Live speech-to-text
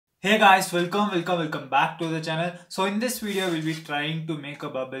Hey guys, welcome back to the channel. So in this video we'll be trying to make a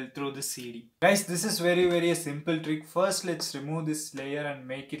bubble through the CD. Guys, this is very a simple trick. First let's remove this layer and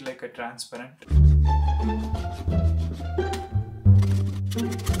make it like a transparent.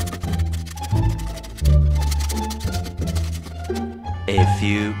 A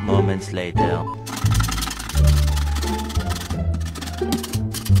few moments later.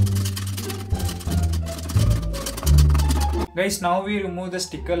 Guys, now we remove the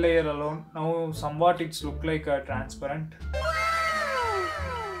sticker layer alone. Now somewhat it's look like a transparent.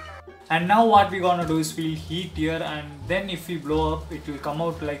 And now what we gonna do is we'll heat here, and then if we blow up it will come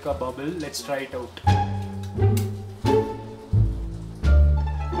out like a bubble. Let's try it out.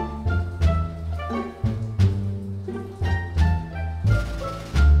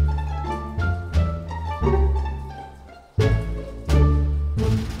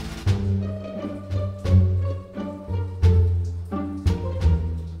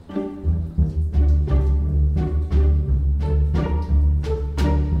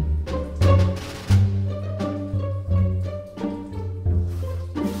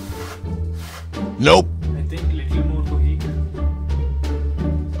 Nope. I think little more to heat.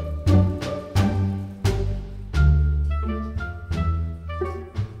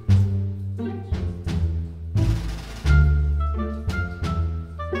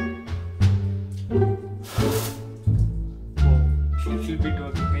 Oh, little bit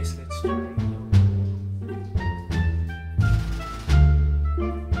working, guys. Let's try it.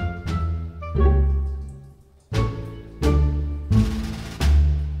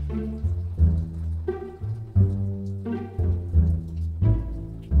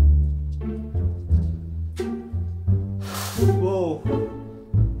 Whoa.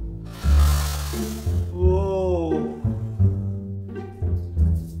 Whoa.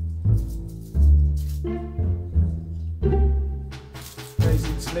 Guys,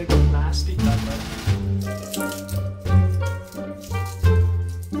 it's like a plastic cutter.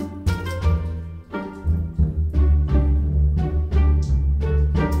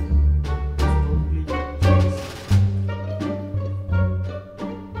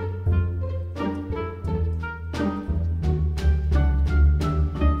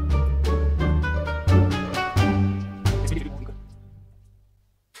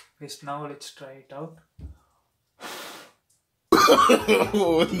 Yes, now let's try it out.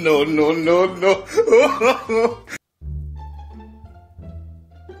 Oh, no.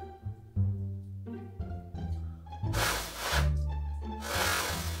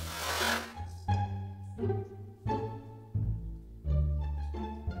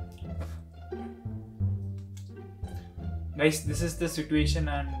 Guys, this is the situation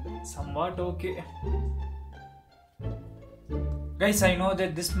and somewhat okay. Guys, I know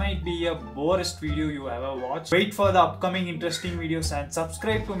that this might be a borest video you ever watched. Wait for the upcoming interesting videos and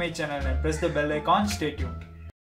subscribe to my channel and press the bell icon. Stay tuned.